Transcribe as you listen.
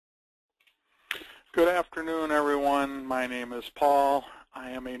Good afternoon, everyone. My name is Paul. I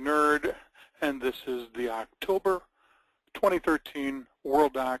am a nerd, and this is the October 2013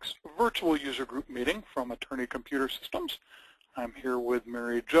 Worldox Virtual User Group meeting from Attorney Computer Systems. I'm here with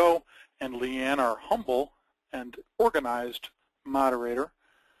Mary Jo and Leanne, our humble and organized moderator,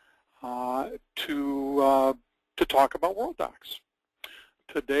 to talk about Worldox.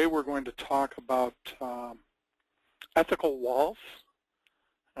 Today we're going to talk about ethical walls.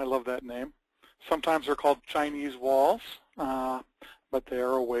 I love that name. Sometimes they're called Chinese walls, but they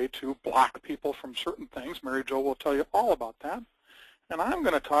are a way to block people from certain things. Mary Jo will tell you all about that. And I'm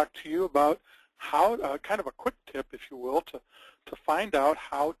going to talk to you about how, kind of a quick tip, if you will, to find out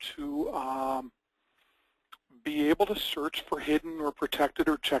how to be able to search for hidden or protected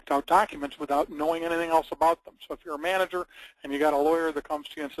or checked out documents without knowing anything else about them. So if you're a manager and you got a lawyer that comes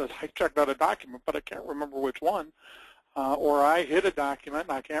to you and says, I checked out a document, but I can't remember which one, or I hid a document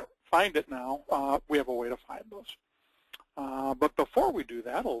and I can't find it now, we have a way to find those. But before we do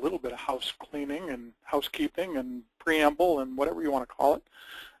that, a little bit of house cleaning and housekeeping and preamble and whatever you want to call it,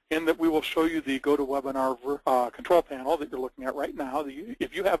 in that we will show you the GoToWebinar control panel that you're looking at right now.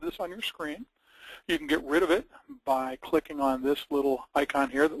 If you have this on your screen, you can get rid of it by clicking on this little icon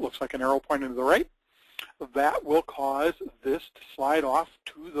here that looks like an arrow pointing to the right. That will cause this to slide off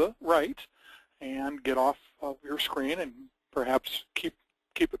to the right and get off of your screen and perhaps keep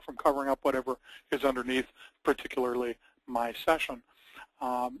it from covering up whatever is underneath, particularly my session.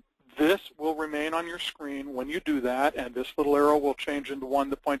 This will remain on your screen when you do that, and this little arrow will change into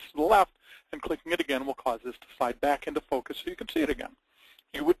one that points to the left, and clicking it again will cause this to slide back into focus so you can see it again.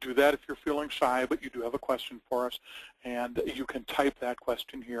 You would do that if you're feeling shy, but you do have a question for us, and you can type that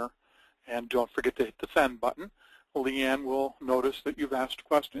question here, and don't forget to hit the send button. Leanne will notice that you've asked a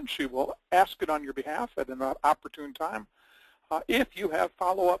question. She will ask it on your behalf at an opportune time. If you have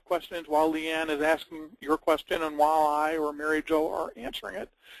follow-up questions while Leanne is asking your question and while I or Mary Jo are answering it,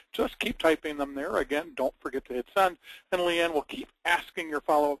 just keep typing them there. Again, don't forget to hit send, and Leanne will keep asking your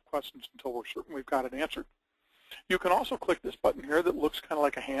follow-up questions until we're certain we've got it answered. You can also click this button here that looks kind of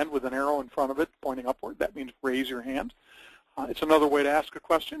like a hand with an arrow in front of it pointing upward. That means raise your hand. It's another way to ask a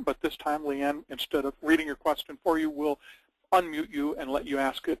question, but this time Leanne, instead of reading your question for you, will unmute you and let you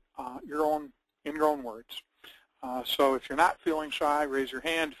ask it in your own words. So if you're not feeling shy, raise your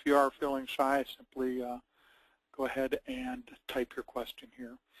hand. If you are feeling shy, simply go ahead and type your question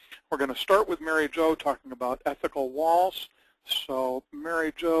here. We're going to start with Mary Jo talking about ethical walls. So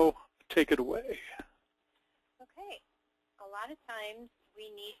Mary Jo, take it away. Okay. A lot of times we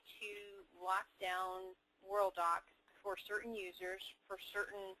need to lock down Worldox for certain users for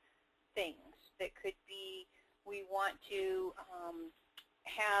certain things. That could be we want to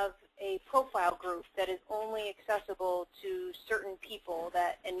have a profile group that is only accessible to certain people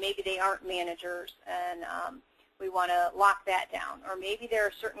and maybe they aren't managers, and we want to lock that down. Or maybe there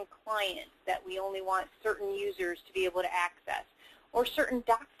are certain clients that we only want certain users to be able to access, or certain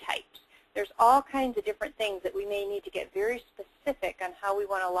doc types. There's all kinds of different things that we may need to get very specific on how we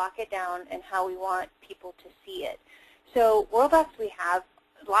want to lock it down and how we want people to see it. So Worldox, we have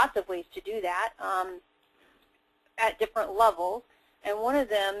lots of ways to do that at different levels. And one of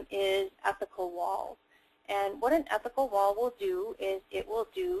them is ethical walls. And what an ethical wall will do is it will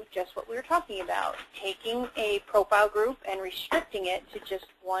do just what we were talking about, taking a profile group and restricting it to just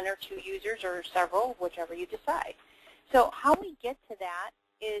one or two users or several, whichever you decide. So how we get to that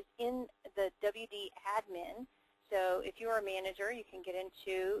is in the WD admin. So if you're a manager, you can get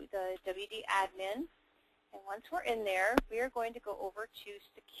into the WD admin. And once we're in there, we are going to go over to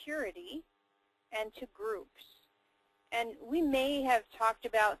security and to groups. And we may have talked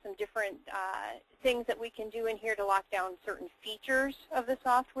about some different things that we can do in here to lock down certain features of the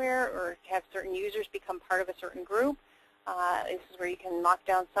software or have certain users become part of a certain group. This is where you can lock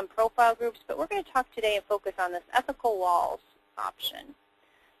down some profile groups. But we're going to talk today and focus on this ethical walls option.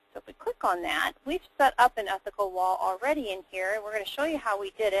 So if we click on that, we've set up an ethical wall already in here, and we're going to show you how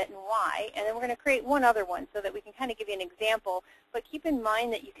we did it and why, and then we're going to create one other one so that we can kind of give you an example. But keep in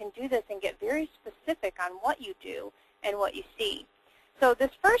mind that you can do this and get very specific on what you do and what you see. So this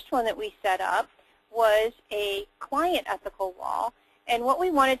first one that we set up was a client ethical wall, and what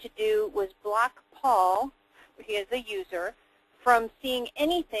we wanted to do was block Paul, he is a user, from seeing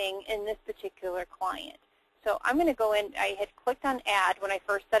anything in this particular client. So I'm going to go in. I had clicked on add when I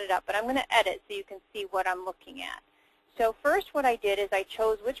first set it up, but I'm going to edit so you can see what I'm looking at. So first what I did is I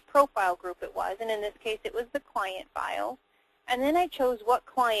chose which profile group it was, and in this case it was the client file. And then I chose what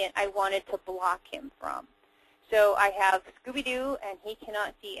client I wanted to block him from. So I have Scooby-Doo, and he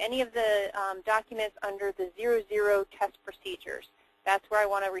cannot see any of the documents under the 00 test procedures. That's where I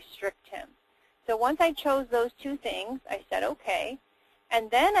want to restrict him. So once I chose those two things, I said OK. And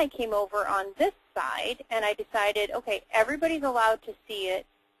then I came over on this side and I decided, okay, everybody's allowed to see it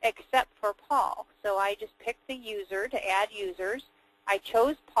except for Paul. So I just picked the user to add users. I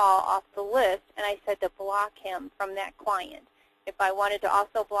chose Paul off the list and I said to block him from that client. If I wanted to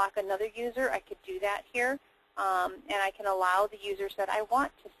also block another user, I could do that here. And I can allow the users that I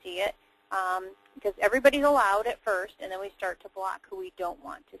want to see it because everybody's allowed at first, and then we start to block who we don't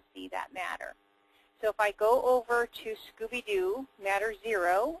want to see that matter. So if I go over to Scooby-Doo matter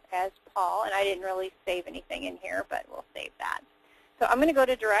 0 as Paul, and I didn't really save anything in here, but we'll save that. So I'm going to go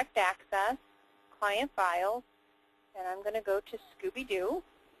to Direct Access, Client Files, and I'm going to go to Scooby-Doo,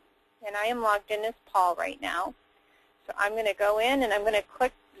 and I am logged in as Paul right now. So I'm going to go in and I'm going to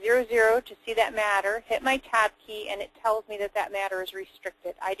click 00 to see that matter, hit my tab key, and it tells me that that matter is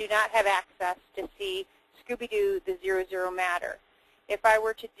restricted. I do not have access to see Scooby-Doo, the 00 matter. If I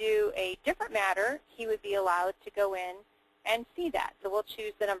were to do a different matter, he would be allowed to go in and see that. So we'll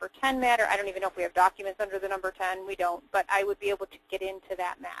choose the number 10 matter. I don't even know if we have documents under the number 10. We don't, but I would be able to get into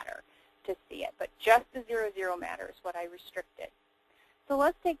that matter to see it. But just the 00 matter is what I restricted. So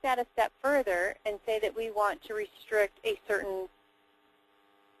let's take that a step further and say that we want to restrict a certain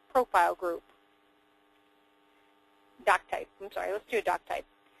profile group. Doc type. I'm sorry, let's do a doc type.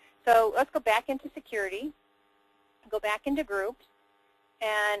 So let's go back into security, go back into groups,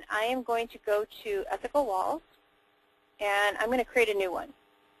 and I am going to go to ethical walls, and I'm going to create a new one.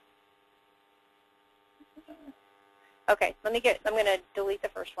 Okay, I'm going to delete the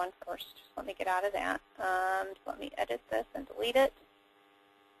first one first. Just let me get out of that. Let me edit this and delete it.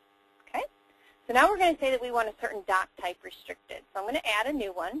 Okay, so now we're going to say that we want a certain doc type restricted. So I'm going to add a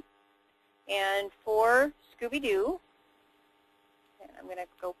new one. And for Scooby-Doo, and I'm going to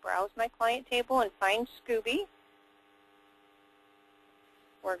go browse my client table and find Scooby.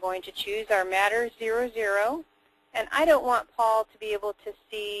 We're going to choose our matter 00. And I don't want Paul to be able to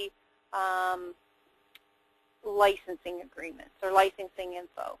see licensing agreements or licensing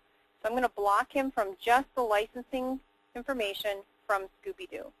info. So I'm going to block him from just the licensing information from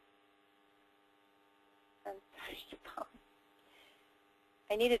Scooby-Doo. I'm sorry,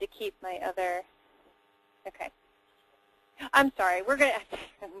 I needed to keep my other, okay. I'm sorry, we're going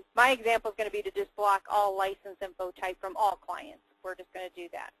to, my example is going to be to just block all license info type from all clients. We're just going to do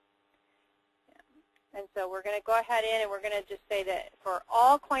that. And so we're going to go ahead in and we're going to just say that for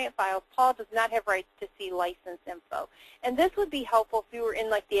all client files, Paul does not have rights to see license info. And this would be helpful if you were in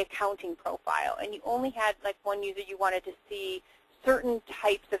like the accounting profile and you only had like one user you wanted to see certain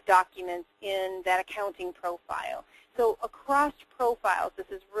types of documents in that accounting profile. So across profiles, this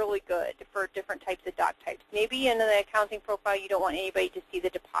is really good for different types of doc types. Maybe in the accounting profile, you don't want anybody to see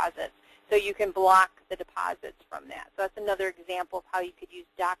the deposits. So you can block the deposits from that. So that's another example of how you could use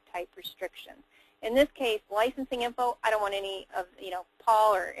doc type restrictions. In this case, licensing info, I don't want any of,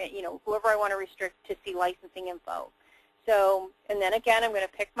 Paul or, whoever I want to restrict to see licensing info. So, and then again, I'm going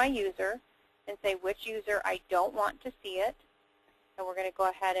to pick my user and say which user I don't want to see it. And we're going to go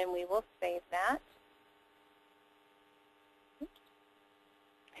ahead and we will save that.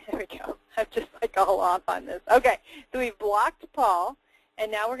 There we go. I'm just like all off on this. Okay, so we've blocked Paul,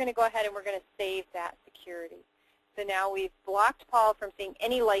 and now we're going to go ahead and we're going to save that security. So now we've blocked Paul from seeing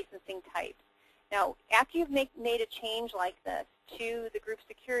any licensing types. Now, after you've made a change like this to the group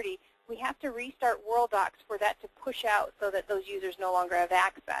security, we have to restart Worldox for that to push out so that those users no longer have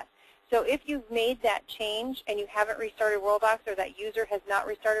access. So if you've made that change and you haven't restarted Worldox or that user has not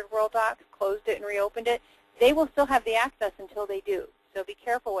restarted Worldox, closed it and reopened it, they will still have the access until they do. So be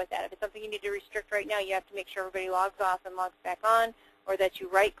careful with that. If it's something you need to restrict right now, you have to make sure everybody logs off and logs back on, or that you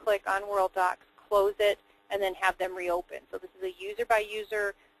right-click on Worldox, close it, and then have them reopen. So this is a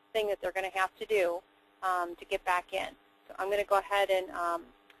user-by-user thing that they're going to have to do to get back in. So I'm going to go ahead and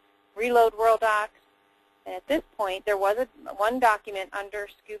reload Worldox. And at this point, there was one document under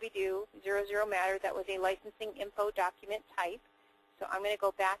Scooby-Doo 00 matter that was a licensing info document type. So I'm going to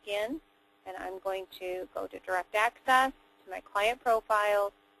go back in, and I'm going to go to Direct Access, to my client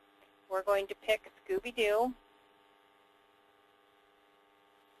profiles. We're going to pick Scooby-Doo,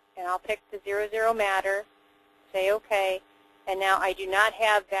 and I'll pick the 00 matter, say OK, and now I do not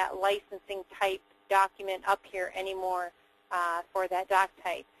have that licensing type document up here anymore for that doc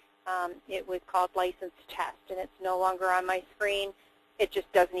type. It was called license test, and it's no longer on my screen. It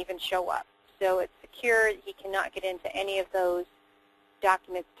just doesn't even show up. So it's secure. He cannot get into any of those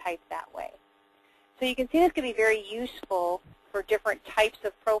documents typed that way. So you can see this could be very useful for different types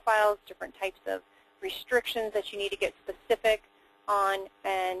of profiles, different types of restrictions that you need to get specific on,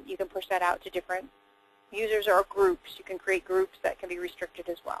 and you can push that out to different users or groups. You can create groups that can be restricted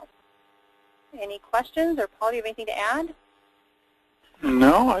as well. Any questions, or Paul, do you have anything to add?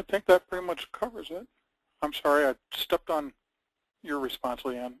 No, I think that pretty much covers it. I'm sorry, I stepped on your response,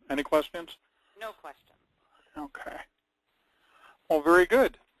 Leanne. Any questions? No questions. Okay. Well, very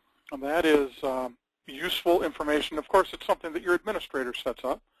good. And that is useful information. Of course, it's something that your administrator sets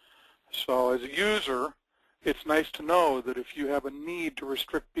up. So as a user, it's nice to know that if you have a need to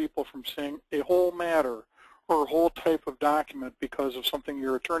restrict people from seeing a whole matter or a whole type of document because of something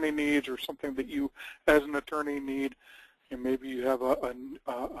your attorney needs or something that you as an attorney need, and maybe you have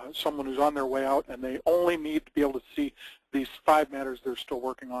someone who's on their way out and they only need to be able to see these 5 matters they're still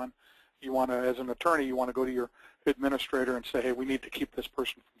working on. You want to, as an attorney, you want to go to your administrator and say, hey, we need to keep this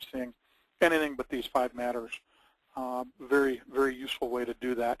person from seeing anything but these 5 matters. Very, very useful way to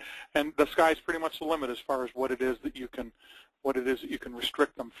do that. And the sky's pretty much the limit as far as what it is that you can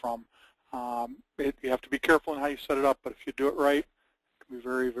restrict them from. You have to be careful in how you set it up, but if you do it right, it can be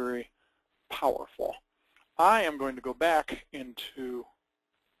very, very powerful. I am going to go back into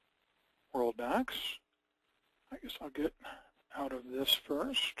Worldox. I guess I'll get out of this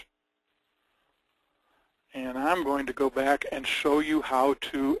first. And I'm going to go back and show you how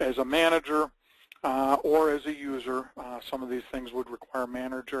to, as a manager or as a user, some of these things would require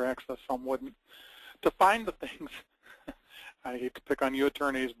manager access, some wouldn't, to find the things. I hate to pick on you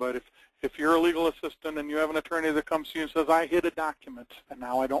attorneys, but if you're a legal assistant and you have an attorney that comes to you and says, I hid a document and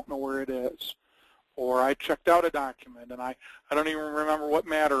now I don't know where it is, or I checked out a document and I don't even remember what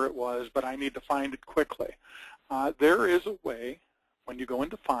matter it was, but I need to find it quickly. There is a way, when you go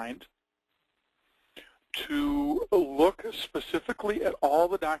into Find, to look specifically at all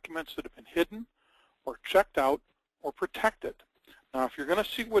the documents that have been hidden or checked out or protected. Now, if you're going to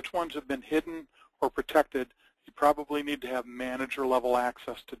see which ones have been hidden or protected, you probably need to have manager level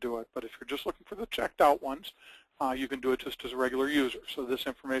access to do it. But if you're just looking for the checked out ones, you can do it just as a regular user. So this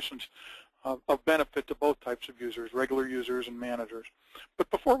information's of benefit to both types of users, regular users and managers.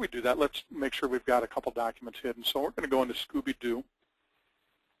 But before we do that, let's make sure we've got a couple documents hidden. So we're going to go into Scooby-Doo,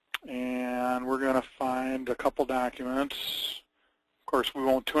 and we're going to find a couple documents. Of course, we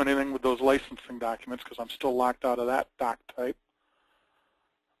won't do anything with those licensing documents because I'm still locked out of that doc type.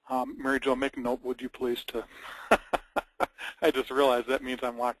 Mary Jo, make a note, would you please, to I just realized that means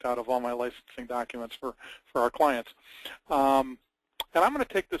I'm locked out of all my licensing documents for our clients. And I'm going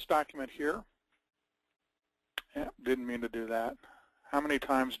to take this document here. Yeah, didn't mean to do that. How many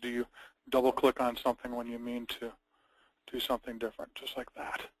times do you double-click on something when you mean to do something different? Just like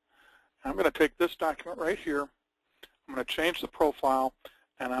that. I'm going to take this document right here. I'm going to change the profile,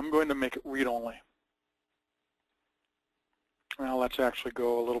 and I'm going to make it read-only. Now let's actually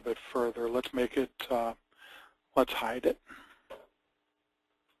go a little bit further. Let's make it, let's hide it.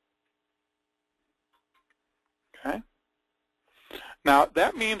 Okay. Now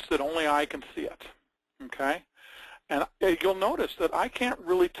that means that only I can see it. Okay. And you'll notice that I can't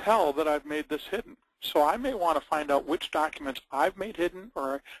really tell that I've made this hidden. So I may want to find out which documents I've made hidden,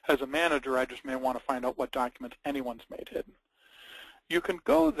 or as a manager, I just may want to find out what documents anyone's made hidden. You can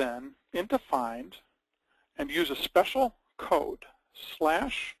go then into Find and use a special code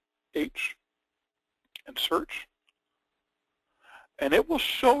 /H and search, and it will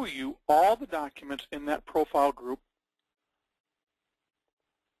show you all the documents in that profile group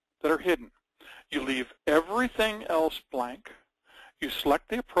that are hidden. You leave everything else blank. You select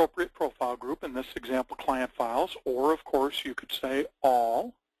the appropriate profile group, in this example client files, or of course you could say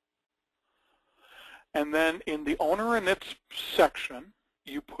all. And then in the owner and its section,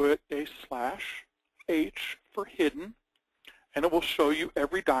 you put a /H for hidden, and it will show you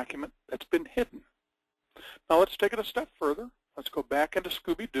every document that's been hidden. Now let's take it a step further. Let's go back into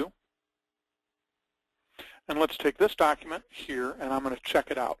Scooby-Doo, and let's take this document here, and I'm going to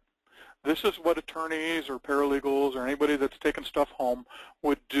check it out. This is what attorneys or paralegals or anybody that's taken stuff home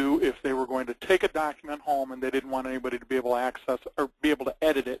would do if they were going to take a document home and they didn't want anybody to be able to access or be able to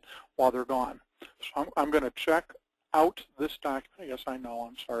edit it while they're gone. So I'm going to check out this document. Yes, I know.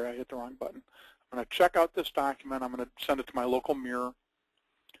 I'm sorry. I hit the wrong button. I'm going to check out this document. I'm going to send it to my local mirror,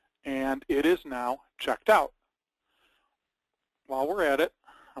 and it is now checked out. While we're at it,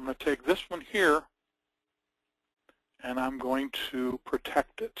 I'm going to take this one here, and I'm going to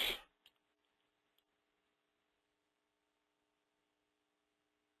protect it.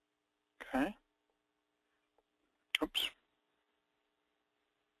 Okay. Oops.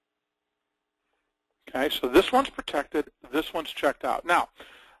 Okay, so this one's protected, this one's checked out. Now,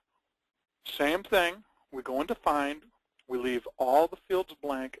 same thing, we go into Find, we leave all the fields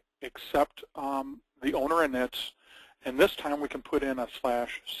blank except the owner and its, and this time we can put in a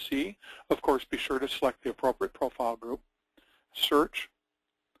 /C. Of course, be sure to select the appropriate profile group. Search.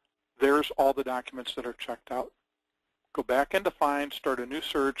 there's all the documents that are checked out. Go back into Find, start a new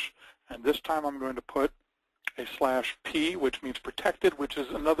search, and this time I'm going to put a /P, which means protected, which is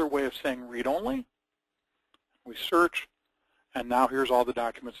another way of saying read-only. We search, and now here's all the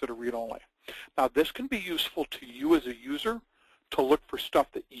documents that are read-only. Now this can be useful to you as a user to look for stuff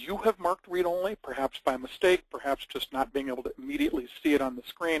that you have marked read-only, perhaps by mistake, perhaps just not being able to immediately see it on the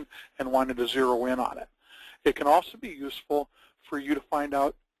screen and wanting to zero in on it. It can also be useful for you to find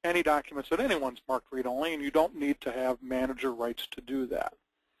out any documents that anyone's marked read-only, and you don't need to have manager rights to do that.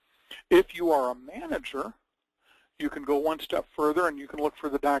 If you are a manager, you can go one step further and you can look for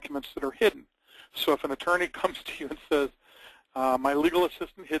the documents that are hidden. So if an attorney comes to you and says, my legal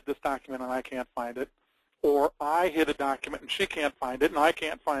assistant hid this document and I can't find it, or I hid a document and she can't find it and I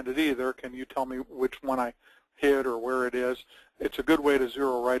can't find it either, can you tell me which one I hid or where it is? It's a good way to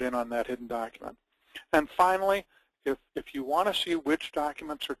zero right in on that hidden document. And finally, if you want to see which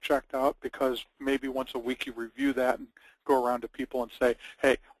documents are checked out, because maybe once a week you review that and go around to people and say,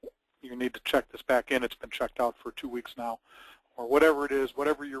 hey, you need to check this back in, it's been checked out for 2 weeks now, or whatever it is,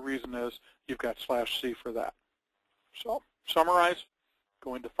 whatever your reason is, you've got /C for that. So summarize,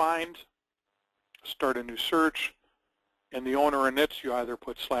 go into Find, start a new search. In the owner inits, you either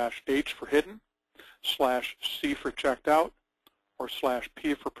put /H for hidden, /C for checked out, or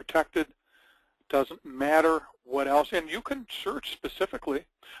 /P for protected. Doesn't matter what else, and you can search specifically.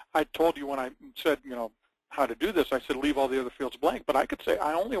 I told you when I said, how to do this, I said leave all the other fields blank, but I could say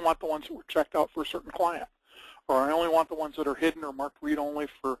I only want the ones that were checked out for a certain client, or I only want the ones that are hidden or marked read-only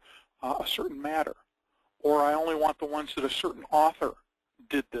for a certain matter, or I only want the ones that a certain author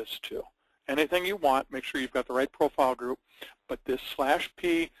did this to. Anything you want, make sure you've got the right profile group, but this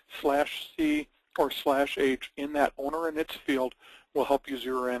 /P, /C, or /H in that owner inits field will help you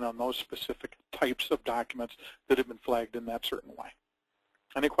zero in on those specific types of documents that have been flagged in that certain way.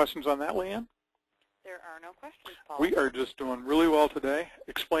 Any questions on that, Leanne? There are no questions, Paul. We are just doing really well today,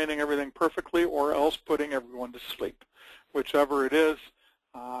 explaining everything perfectly or else putting everyone to sleep. Whichever it is,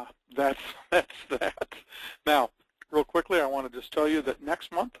 that's that. Now, real quickly, I want to just tell you that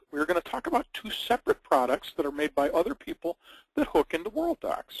next month we're going to talk about 2 separate products that are made by other people that hook into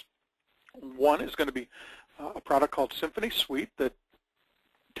Worldox. One is going to be a product called Symphony Suite that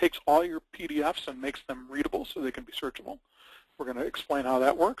takes all your PDFs and makes them readable so they can be searchable. We're going to explain how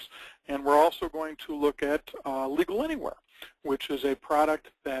that works. And we're also going to look at Legal Anywhere, which is a product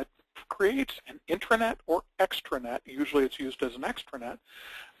that creates an intranet or extranet. Usually it's used as an extranet,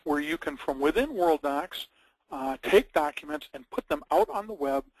 where you can, from within Worldox, take documents and put them out on the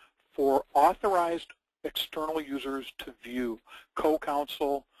web for authorized external users to view.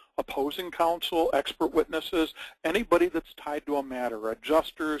 Co-counsel, opposing counsel, expert witnesses, anybody that's tied to a matter,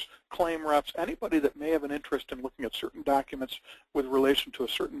 adjusters, claim reps, anybody that may have an interest in looking at certain documents with relation to a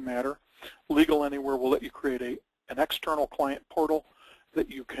certain matter. Legal Anywhere will let you create an external client portal that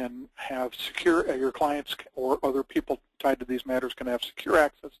you can have secure, your clients or other people tied to these matters can have secure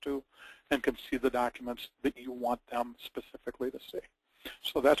access to and can see the documents that you want them specifically to see.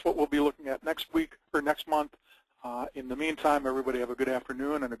 So that's what we'll be looking at next week or next month. In the meantime, everybody have a good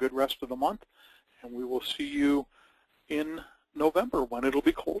afternoon and a good rest of the month, and we will see you in November when it'll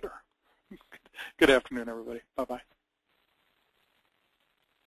be colder. Good afternoon, everybody. Bye-bye.